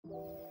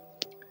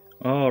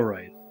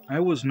Alright, I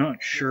was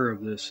not sure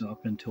of this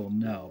up until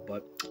now,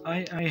 but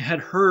I had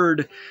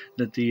heard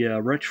that the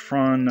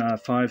Retron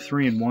 5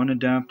 3-in-1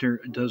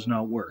 adapter does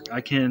not work.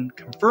 I can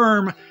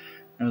confirm,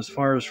 as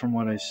far as from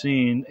what I've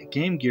seen,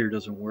 Game Gear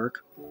doesn't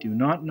work. Do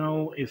not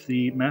know if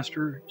the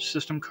Master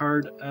System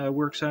card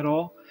works at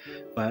all,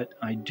 but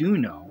I do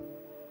know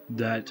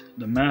that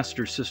the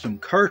Master System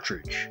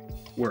cartridge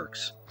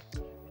works.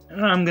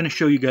 And I'm going to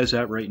show you guys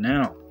that right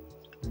now.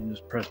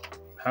 Just press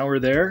power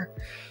there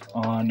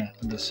on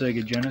the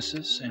Sega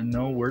Genesis, and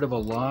no word of a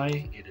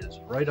lie, it is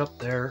right up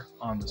there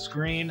on the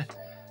screen.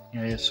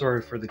 Yeah,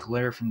 sorry for the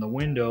glare from the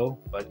window,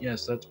 but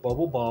yes, that's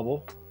Bubble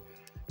Bobble.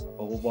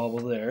 Bubble Bobble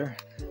there.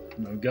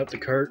 And I've got the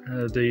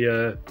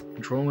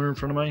controller in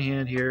front of my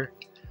hand here,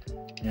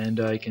 and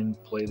I can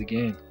play the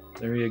game.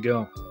 There you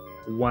go.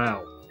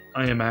 Wow,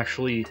 I am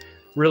actually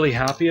really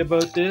happy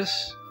about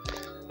this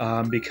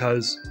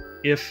because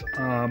if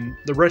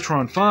the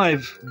Retron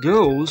 5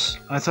 goes,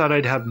 I thought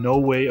I'd have no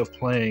way of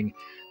playing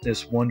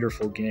this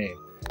wonderful game.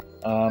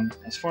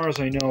 As far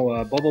as I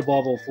know, Bubble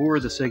Bobble for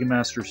the Sega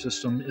Master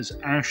System is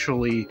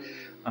actually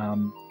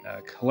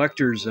a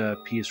collector's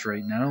piece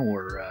right now,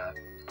 or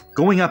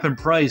going up in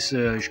price,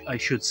 I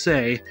should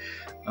say.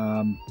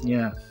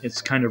 Yeah,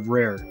 it's kind of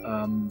rare.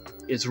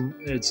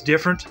 It's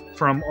different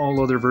from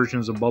all other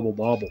versions of Bubble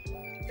Bobble.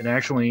 It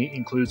actually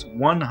includes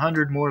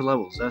 100 more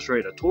levels. That's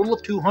right, a total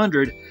of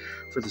 200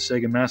 for the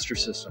Sega Master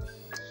System.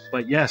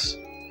 But yes,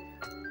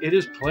 it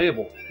is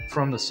playable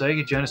from the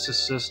Sega Genesis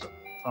system.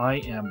 I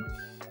am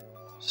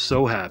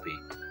so happy.